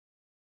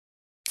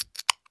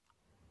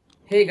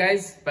Hey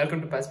guys, welcome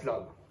to PES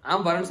Vlog.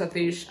 I'm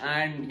Varun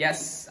and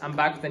yes, I'm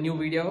back with a new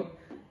video.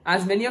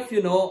 As many of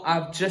you know,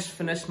 I've just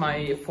finished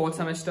my 4th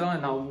semester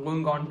and now I'm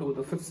going on to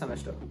the 5th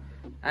semester.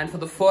 And for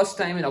the first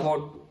time in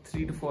about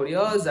 3 to 4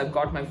 years, I've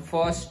got my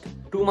first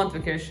 2-month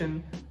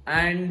vacation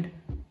and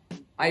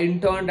I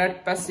interned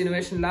at PES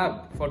Innovation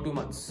Lab for 2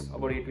 months,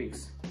 about 8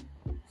 weeks.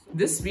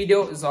 This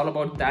video is all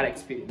about that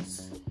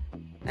experience.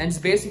 And it's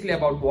basically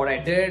about what I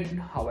did,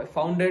 how I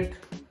found it,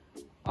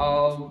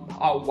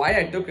 why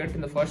I took it in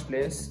the first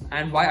place,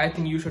 and why I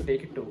think you should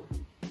take it too.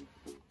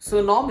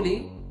 So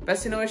normally,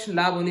 PES Innovation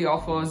Lab only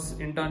offers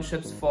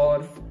internships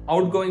for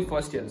outgoing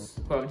first years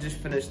who have just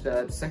finished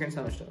their 2nd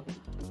semester.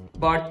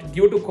 But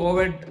due to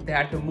COVID, they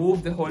had to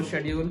move the whole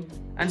schedule.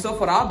 And so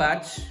for our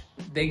batch,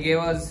 they gave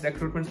us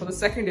recruitment for the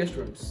 2nd year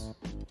students,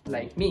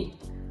 like me.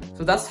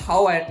 So that's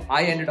how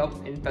I ended up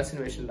in PES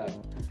Innovation Lab.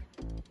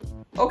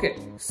 Okay,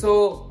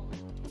 so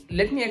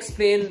let me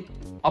explain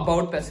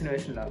about PES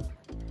Innovation Lab.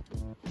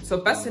 So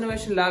PES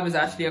Innovation Lab is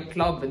actually a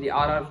club in the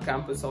RR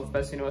campus of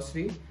PES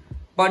University,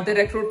 but they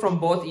recruit from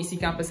both EC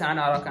campus and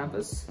RR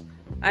campus.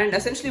 And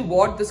essentially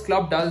what this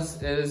club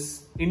does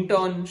is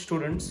intern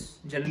students,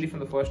 generally from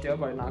the 1st year,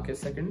 but in our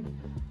case 2nd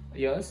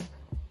years,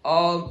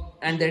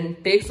 and then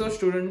takes those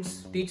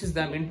students, teaches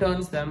them,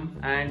 interns them,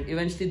 and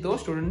eventually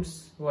those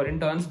students who are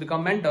interns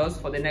become mentors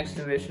for the next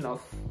generation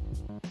of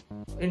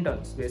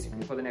interns,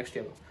 basically for the next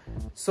year.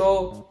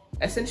 So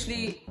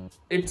essentially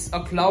it's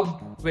a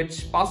club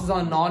which passes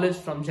on knowledge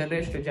from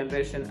generation to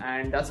generation,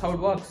 and that's how it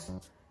works.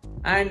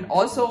 And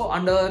also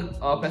under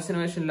PES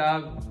Innovation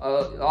Lab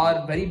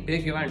are very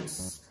big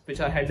events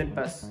which are held in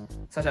PES,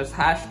 such as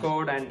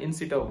Hashcode and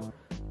Incito.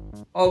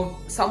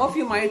 Some of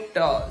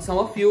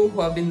you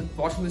who have been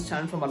watching this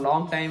channel from a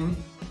long time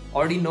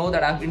already know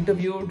that I've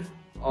interviewed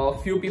a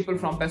few people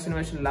from PES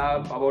Innovation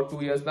Lab about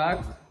 2 years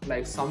back,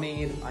 like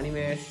Samir,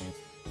 Animesh,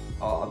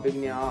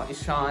 Abhignya,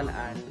 Ishan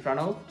and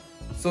Pranav.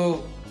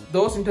 So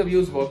those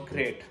interviews were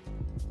great.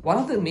 One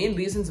of the main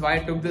reasons why I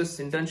took this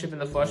internship in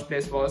the first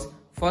place was,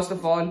 first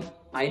of all,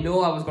 I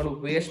know I was going to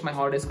waste my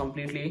holidays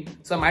completely,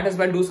 so I might as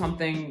well do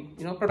something,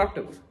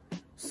 productive.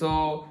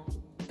 So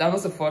that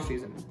was the first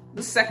reason.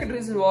 The second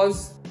reason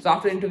was, so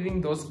after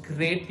interviewing those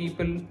great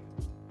people,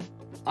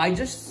 I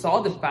just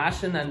saw the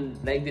passion and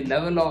like the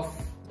level of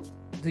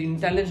the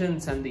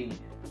intelligence and the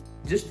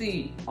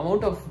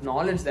amount of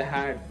knowledge they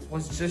had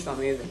was just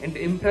amazing, and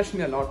it impressed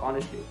me a lot,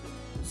 honestly.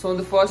 So in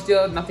the first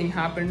year, nothing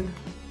happened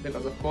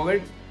because of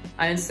COVID.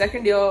 And in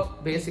 2nd year,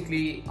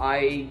 basically,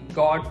 I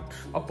got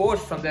a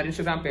post from their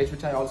Instagram page,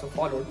 which I also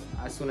followed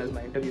as soon as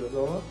my interview was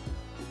over.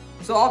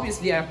 So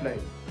obviously I applied.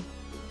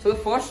 So the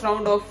first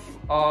round of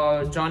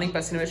joining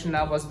PES Innovation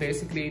Lab was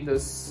basically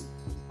this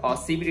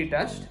CBT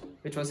test,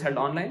 which was held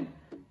online.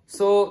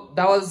 So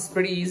that was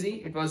pretty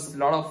easy. It was a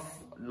lot of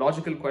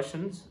logical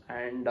questions,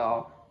 and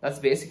that's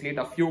basically it.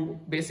 A few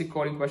basic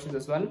coding questions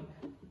as well.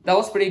 That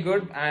was pretty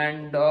good,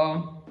 and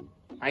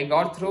I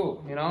got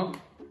through,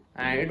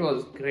 and it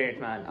was great,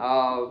 man.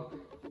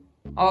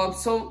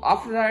 So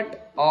after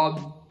that,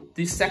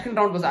 the second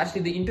round was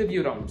actually the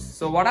interview rounds.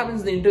 So what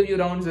happens in the interview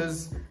rounds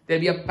is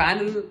there'll be a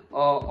panel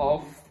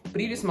of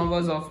previous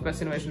members of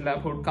PES Innovation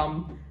Lab who would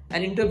come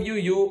and interview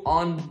you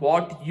on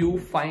what you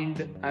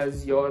find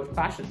as your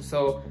passion.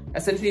 So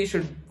essentially you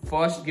should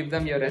first give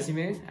them your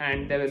resume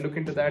and they will look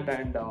into that,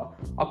 and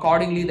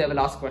accordingly they will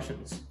ask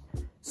questions.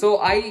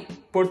 So I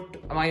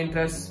put my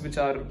interests, which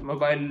are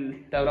mobile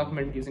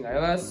development using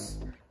iOS,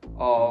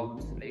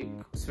 like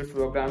Swift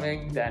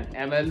programming, then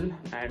ML,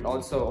 and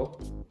also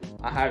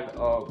I had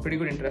a pretty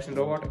good interest in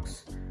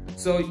robotics.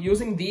 So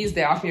using these,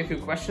 they asked me a few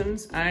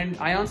questions and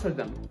I answered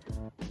them.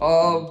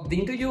 The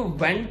interview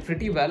went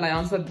pretty well. I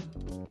answered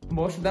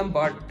most of them,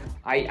 but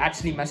I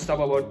actually messed up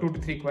about 2 to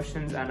 3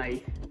 questions, and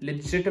I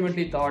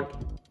legitimately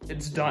thought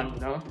it's done,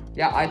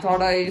 Yeah, I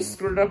thought I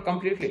screwed it up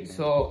completely.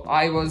 So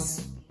I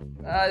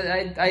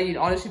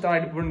honestly thought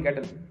I wouldn't get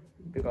in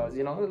because,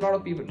 there's a lot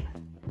of people.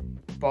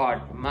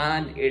 But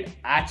man, it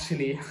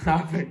actually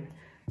happened.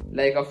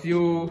 Like a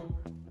few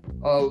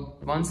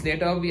months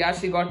later, we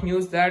actually got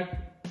news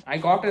that I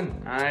got in,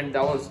 and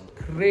that was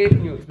great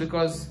news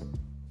because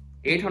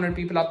 800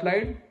 people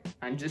applied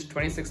and just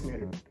 26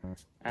 made it, and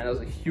that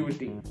was a huge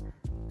team.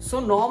 So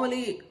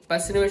normally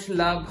PES Innovation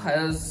Lab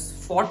has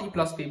 40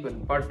 plus people,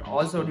 but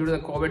also due to the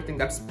COVID thing,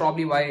 that's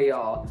probably why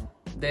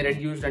they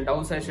reduced and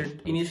downsized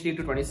it initially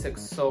to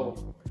 26. So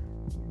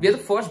we are the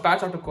first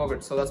batch after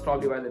COVID, so that's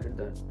probably why they did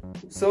that.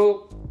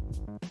 So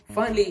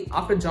finally,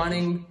 after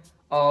joining,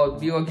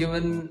 we were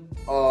given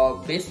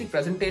basic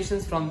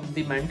presentations from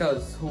the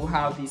mentors who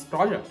have these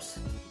projects.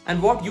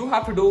 And what you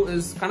have to do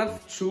is kind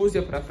of choose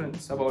your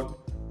preference about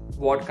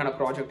what kind of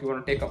project you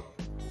want to take up.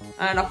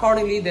 And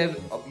accordingly, they're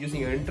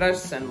using your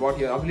interests and what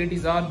your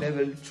abilities are, they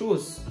will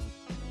choose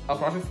a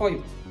project for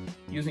you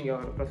using your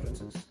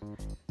preferences.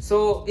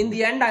 So in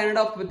the end, I ended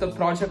up with a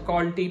project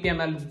called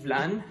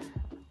TPML-WLAN.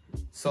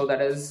 So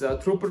that is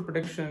throughput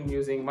prediction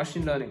using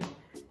machine learning.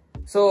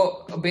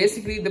 So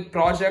basically the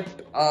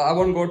project, I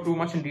won't go too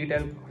much in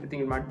detail, I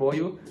think it might bore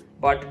you,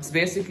 but it's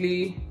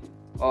basically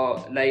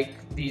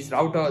like these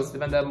routers,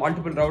 when there are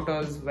multiple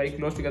routers very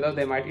close together,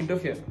 they might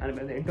interfere. And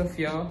when they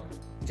interfere,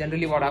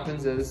 generally what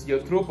happens is your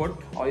throughput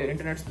or your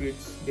internet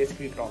speeds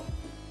basically drop.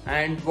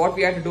 And what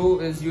we had to do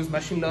is use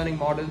machine learning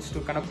models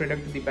to kind of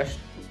predict the best,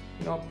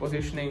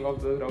 positioning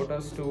of the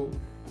routers to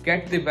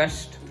get the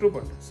best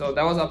throughput. So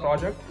that was our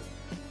project.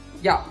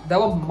 Yeah, there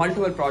were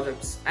multiple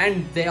projects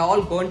and they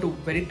all go into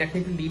very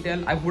technical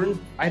detail.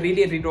 I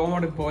really don't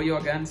want to bore you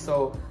again.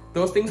 So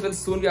those things will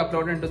soon be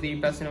uploaded into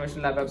the PES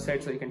Innovation Lab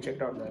website, so you can check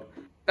it out there.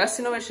 PES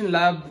Innovation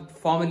Lab,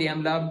 formerly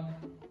M-Lab,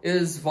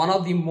 is one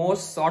of the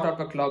most sought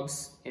after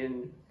clubs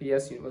in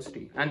PES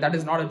University. And that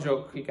is not a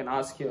joke. You can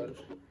ask your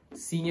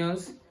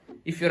seniors.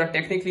 If you're a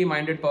technically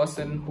minded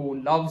person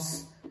who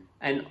loves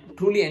and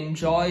truly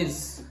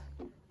enjoys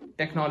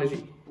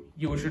technology,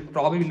 you should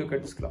probably look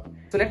at this club.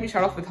 So let me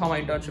start off with how my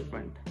internship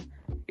went.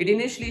 It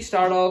initially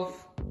started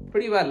off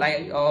pretty well.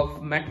 I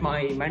met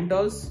my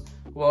mentors,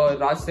 who were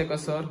Rajsekhar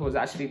sir, who was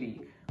actually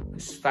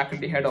the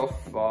faculty head of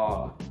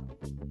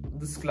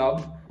this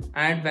club,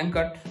 and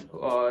Venkat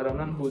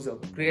Raman, who's a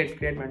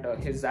great mentor.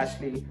 He's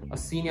actually a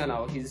senior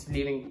now. He's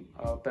leaving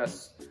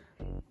PES.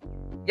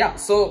 Yeah,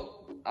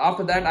 so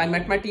after that, I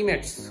met my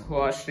teammates, who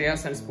are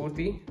Shreyas and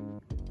Spurti.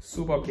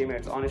 Superb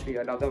teammates, honestly,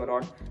 I love them a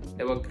lot.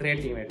 They were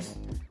great teammates.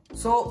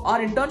 So our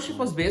internship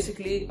was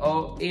basically a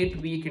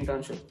 8-week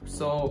internship.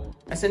 So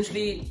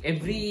essentially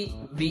every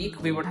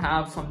week we would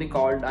have something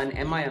called an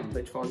MIM,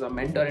 which was a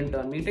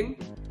mentor-intern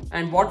meeting.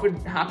 And what would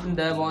happen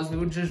there was we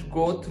would just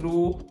go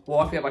through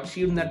what we have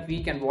achieved in that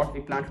week and what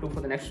we plan to do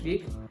for the next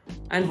week.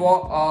 And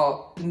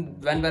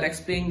when we're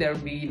explaining, there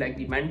would be like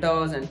the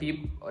mentors and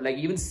people, like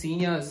even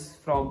seniors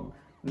from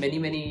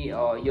many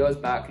years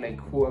back, like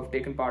who have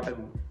taken part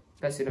in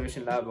PES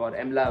Innovation Lab or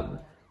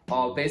M-Lab,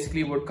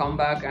 basically would come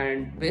back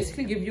and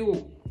basically give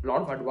you a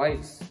lot of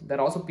advice. There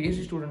are also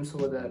PhD students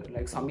who are there,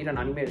 like Samir and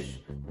Animesh.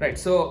 Right,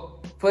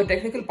 so for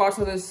technical parts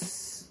of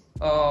this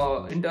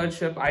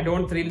internship, I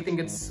don't really think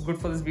it's good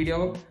for this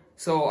video.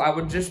 So I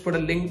would just put a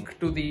link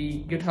to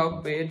the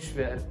GitHub page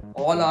where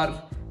all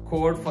our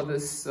code for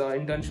this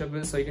internship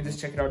is, so you can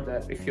just check it out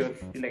there if you're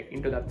like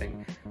into that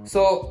thing.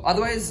 So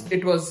otherwise,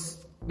 it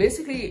was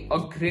basically a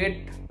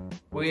great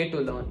way to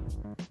learn.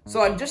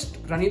 So I'll just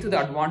run you through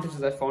the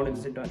advantages I found in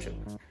this internship.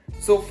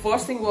 So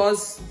first thing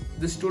was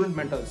the student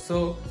mentors.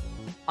 So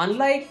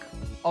unlike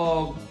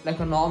like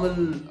a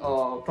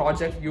normal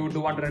project you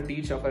do under a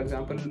teacher, for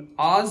example,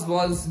 ours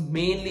was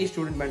mainly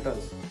student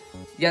mentors.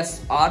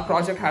 Yes, our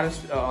project had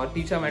a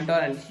teacher mentor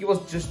and he was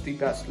just the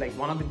best, like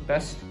one of the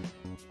best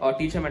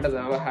teacher mentors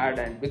I've ever had.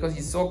 And because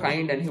he's so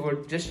kind and he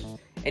would just,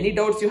 any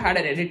doubts you had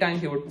at any time,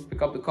 he would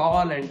pick up the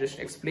call and just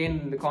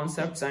explain the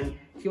concepts, and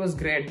he was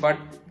great. But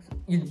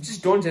you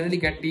just don't generally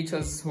get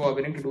teachers who are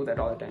willing to do that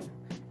all the time.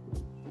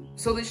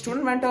 So the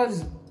student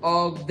mentors,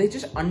 they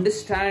just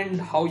understand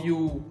how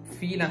you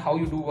feel and how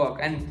you do work.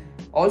 And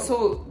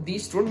also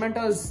these student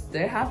mentors,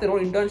 they have their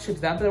own internships,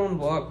 they have their own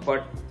work,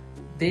 but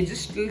they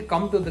just still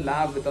come to the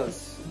lab with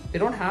us. They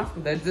don't have to.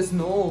 There's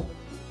no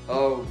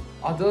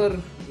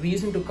other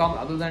reason to come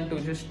other than to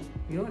just,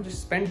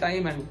 just spend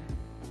time and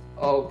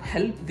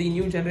help the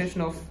new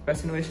generation of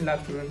PES Innovation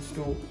Lab students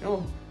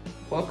to,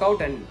 work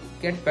out and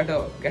get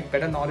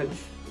better knowledge.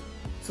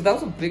 So that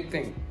was a big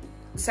thing.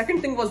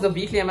 Second thing was the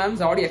weekly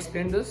MMs. I already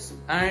explained this.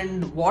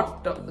 And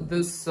what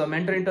this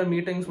mentor-intern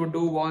meetings would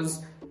do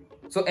was,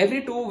 so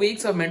every 2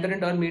 weeks of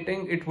mentor-intern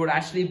meeting, it would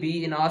actually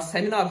be in our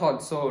seminar hall.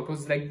 So it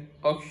was like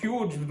a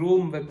huge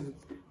room with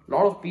a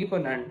lot of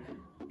people, and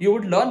you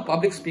would learn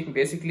public speaking.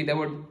 Basically,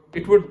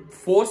 it would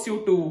force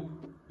you to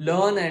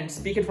learn and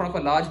speak in front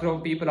of a large group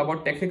of people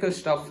about technical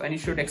stuff, and you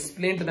should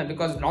explain to them,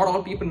 because not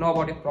all people know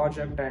about your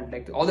project and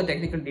like all the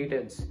technical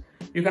details.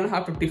 You kind of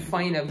have to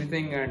define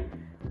everything and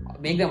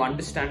make them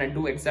understand and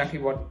do exactly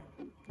what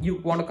you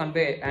want to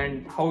convey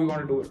and how you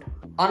want to do it.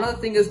 Another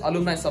thing is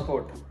alumni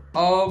support.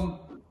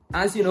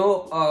 As you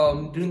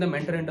know, during the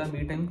mentor-intern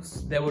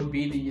meetings, there would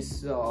be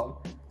these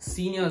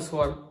seniors who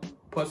are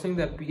pursuing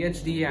their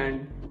PhD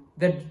and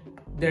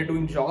they're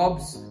doing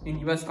jobs in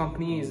US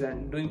companies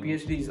and doing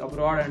PhDs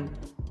abroad, and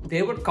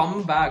they would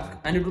come back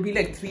and it would be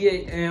like 3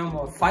 AM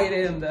or 5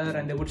 AM there,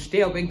 and they would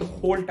stay awake the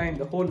whole time,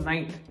 the whole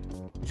night,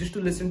 just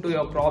to listen to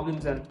your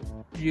problems and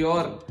to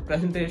your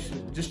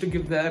presentation, just to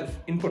give their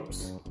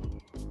inputs.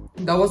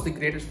 That was the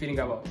greatest feeling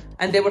ever.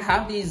 And they would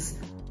have these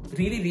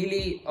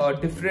really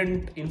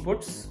different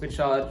inputs, which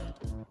are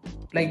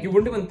like, you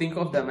wouldn't even think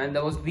of them, and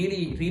that was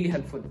really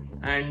helpful.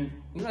 And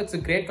it's a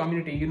great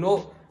community.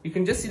 You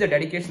can just see the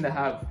dedication they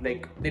have.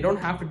 Like, they don't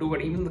have to do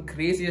it, even the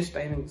craziest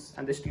timings,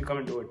 and they still come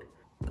and do it.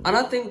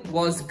 Another thing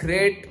was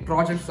great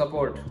project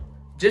support.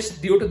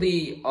 Just due to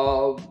the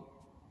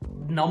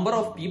number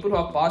of people who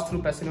have passed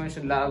through PES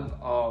Innovation Lab,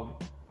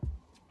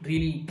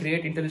 really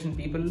great, intelligent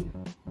people,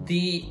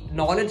 the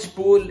knowledge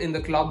pool in the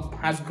club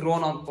has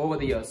grown on over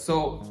the years.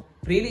 So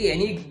really,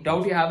 any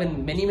doubt you have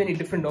in many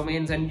different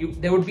domains, and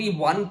there would be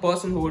one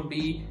person who would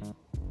be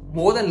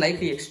more than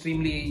likely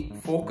extremely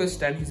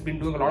focused, and he's been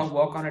doing a lot of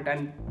work on it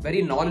and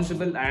very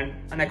knowledgeable and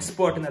an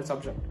expert in that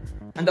subject.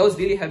 And that was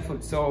really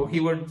helpful. So he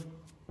would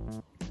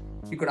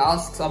you could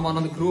ask someone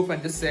on the group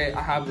and just say,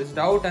 I have this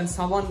doubt, and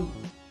someone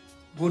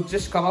would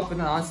just come up with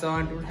an answer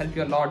and it would help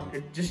you a lot.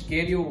 It just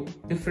gave you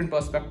different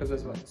perspectives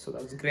as well, so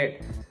that was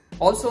great.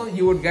 Also,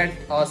 you would get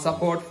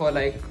support for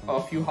like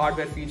a few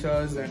hardware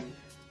features, and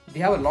we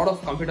have a lot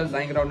of computers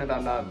lying around in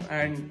our lab.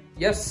 And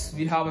yes,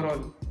 we have our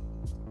own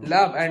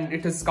lab, and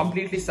it is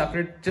completely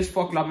separate just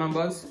for club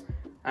members,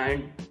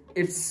 and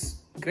it's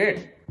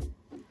great.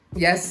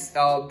 Yes,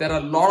 there are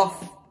a lot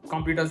of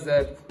computers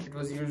there. It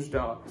was used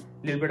a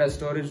little bit as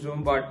storage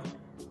room, but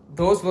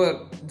those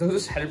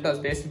just helped us.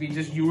 Basically, we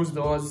just used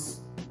those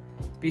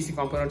PC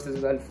components as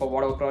well for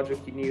whatever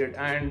project you needed,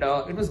 and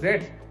it was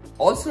great.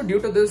 Also, due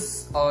to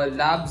this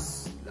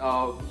labs,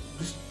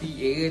 just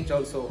the age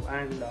also,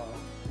 and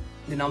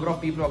the number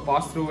of people who have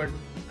passed through it,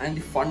 and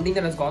the funding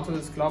that has gone through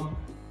this club,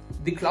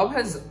 the club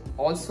has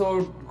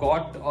also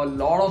got a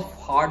lot of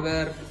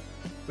hardware,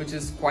 which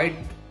is quite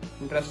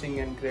interesting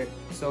and great.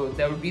 So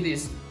there would be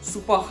these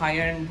super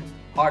high-end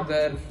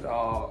hardware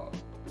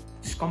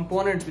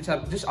components which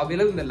are just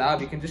available in the lab.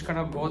 You can just kind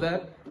of go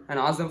there and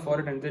ask them for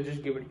it, and they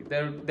just give it.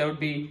 There would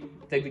be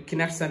like the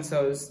Kinect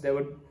sensors, there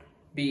would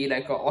be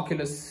like a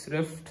Oculus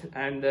Rift,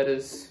 and there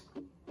is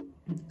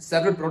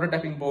several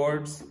prototyping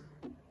boards,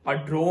 a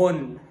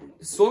drone,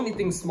 so many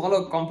things,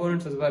 smaller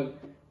components as well.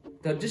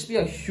 There'll just be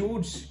a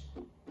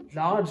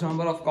large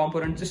number of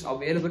components just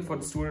available for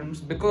the students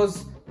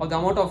because of the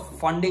amount of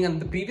funding and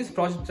the previous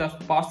projects just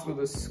passed through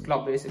this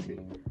club basically,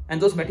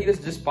 and those materials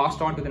just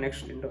passed on to the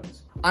next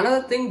interns.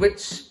 Another thing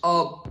which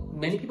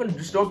many people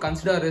just don't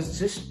consider is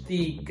just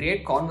the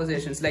great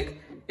conversations.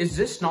 Like, it's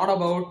just not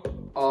about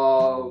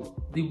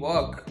the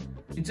work,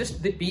 it's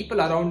just the people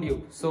around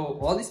you. So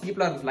all these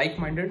people are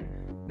like-minded,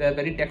 they're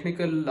very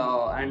technical,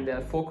 and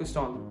they're focused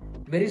on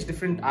various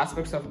different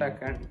aspects of tech,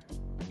 and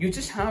you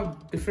just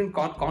have different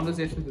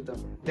conversations with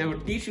them. They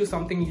would teach you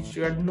something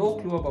you had no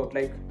clue about.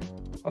 Like,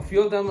 a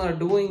few of them are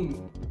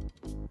doing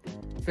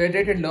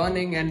federated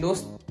learning, and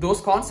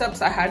those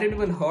concepts I hadn't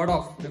even heard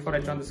of before I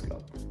joined this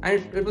club,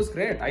 and it was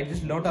great. I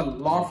just learned a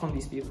lot from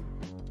these people.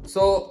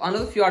 So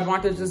another few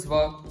advantages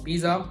were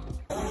pizza.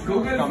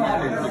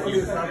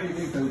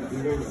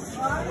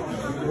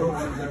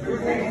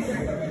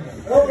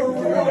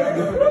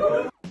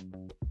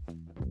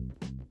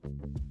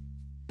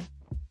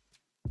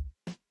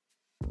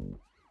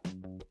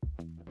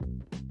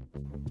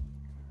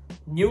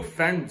 New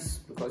friends,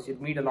 because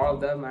you'd meet a lot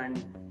of them,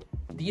 and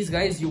these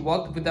guys, you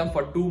work with them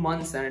for 2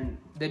 months and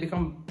they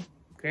become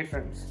great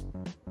friends.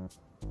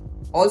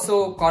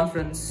 Also,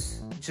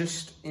 conference,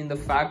 just in the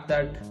fact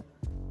that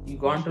you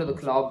go into the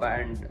club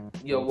and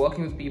you're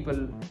working with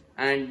people.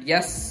 And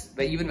yes,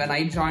 even when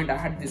I joined, I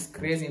had this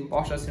crazy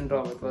imposter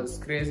syndrome. It was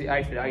crazy.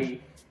 I thought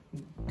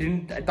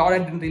I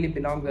didn't really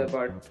belong there,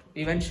 but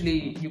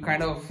eventually you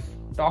kind of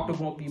talk to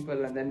more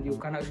people, and then you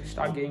kind of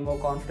start gaining more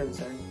confidence,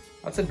 and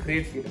that's a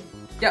great feeling.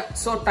 Yeah,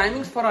 so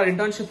timings for our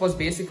internship was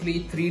basically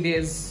 3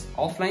 days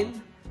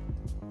offline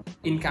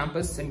in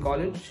campus in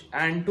college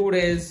and 2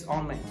 days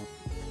online.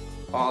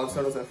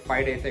 So it was a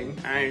 5-day thing,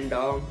 and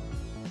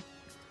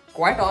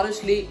quite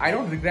honestly, I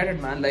don't regret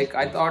it, man. Like,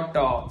 I thought,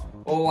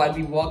 oh, I'll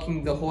be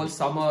working the whole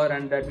summer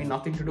and there'd be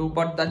nothing to do,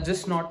 but that's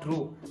just not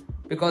true,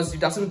 because it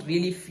doesn't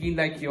really feel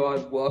like you're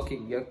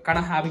working. You're kind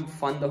of having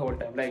fun the whole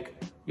time. Like,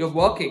 you're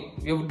working,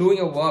 you're doing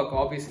your work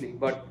obviously,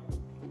 but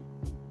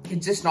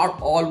it's just not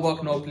all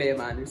work, no play,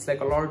 man. It's like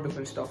a lot of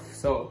different stuff.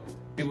 So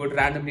we would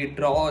randomly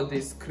draw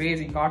these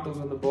crazy cartoons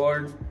on the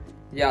board.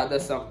 Yeah,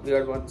 there's some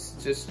weird ones,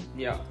 just,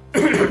 yeah,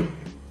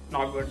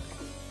 not good.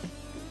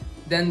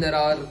 Then there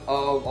are,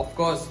 of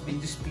course, we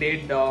just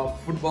played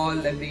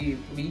football every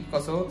week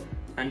or so,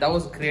 and that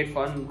was great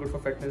fun, good for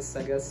fitness,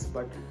 I guess.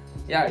 But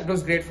yeah, it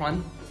was great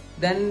fun.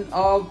 Then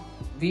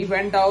we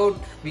went out,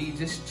 we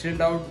just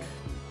chilled out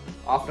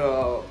after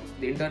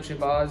the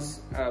internship hours,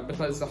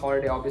 because the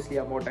holiday, obviously,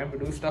 you have more time to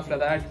do stuff like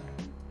that.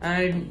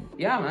 And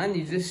yeah, man,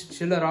 you just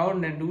chill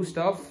around and do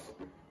stuff,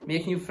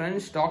 make new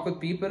friends, talk with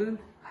people,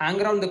 hang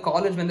around the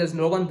college when there's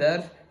no one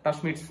there.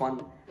 Trust me, it's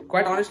fun.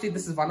 Quite honestly,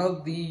 this is one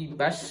of the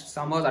best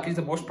summers, at least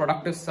the most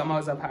productive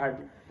summers I've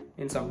had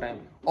in some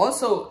time.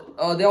 Also,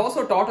 they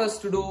also taught us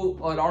to do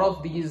a lot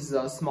of these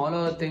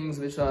smaller things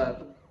which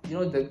are, you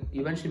know, they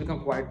eventually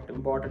become quite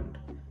important,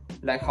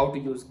 like how to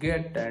use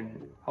Git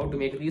and how to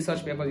make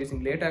research papers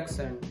using latex,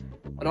 and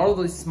a lot of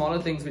those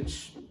smaller things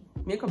which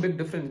make a big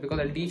difference, because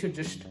they'll teach you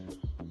just,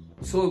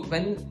 so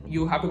when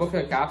you have to go for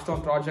your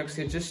capstone projects,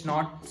 you're just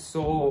not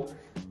so,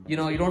 you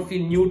know, you don't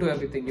feel new to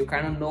everything, you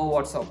kind of know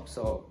what's up.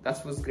 So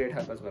that was great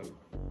help as well.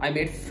 I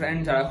made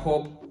friends that I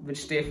hope will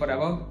stay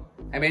forever.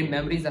 I made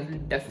memories that will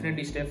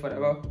definitely stay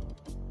forever.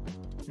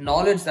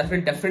 Knowledge that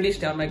will definitely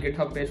stay on my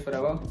GitHub page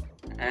forever.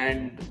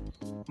 And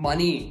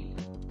money,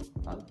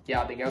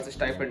 yeah, they gave us a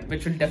stipend,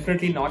 which will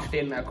definitely not stay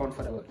in my account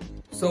forever.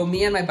 So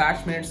me and my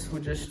batchmates who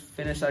just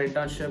finished our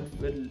internship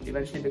will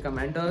eventually become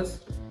mentors,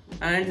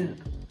 and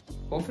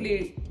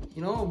hopefully,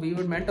 you know, we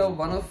would mentor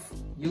one of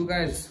you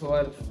guys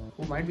who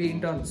might be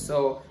interns.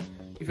 So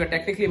if you're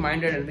technically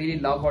minded and really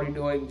love what you're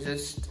doing,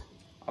 just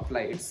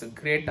apply. It's a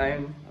great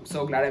time. I'm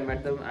so glad I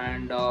met them,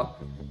 and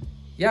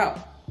yeah,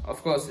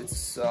 of course,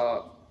 it's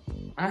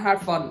I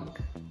had fun.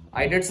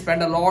 I did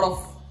spend a lot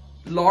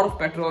of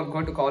petrol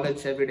going to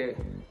college every day,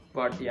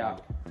 but yeah,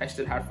 I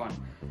still had fun.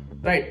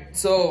 Right,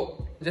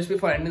 so just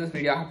before ending this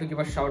video, I have to give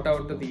a shout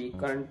out to the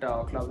current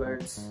club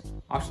heads,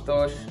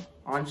 Ashutosh,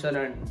 Anshul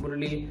and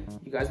Murali.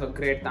 You guys were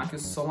great. Thank you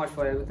so much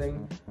for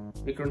everything.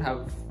 We couldn't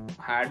have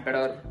had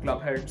better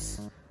club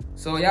heads.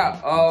 So yeah,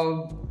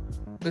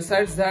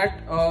 besides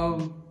that,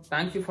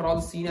 thank you for all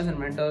the seniors and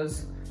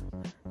mentors.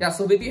 Yeah,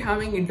 so we'll be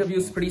having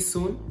interviews pretty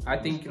soon. I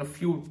think in a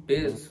few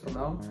days from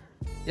now.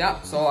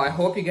 Yeah, so I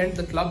hope you get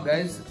into the club,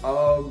 guys.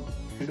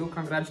 If you do,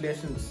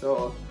 congratulations.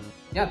 So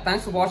yeah,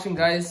 thanks for watching,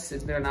 guys.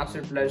 It's been an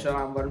absolute pleasure.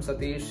 I'm Varun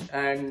Satish,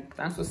 and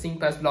thanks for seeing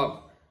PES vlog.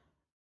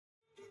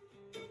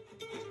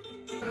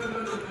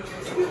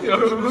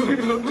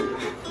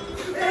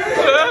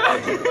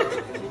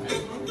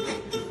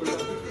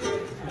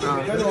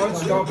 You're all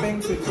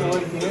stopping, switch over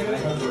here.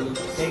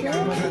 Take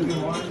as much as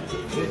you want.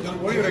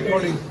 What are you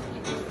recording?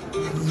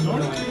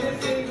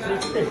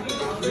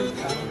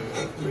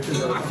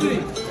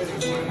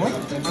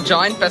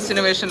 Join PES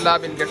Innovation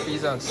Lab and get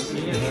visas.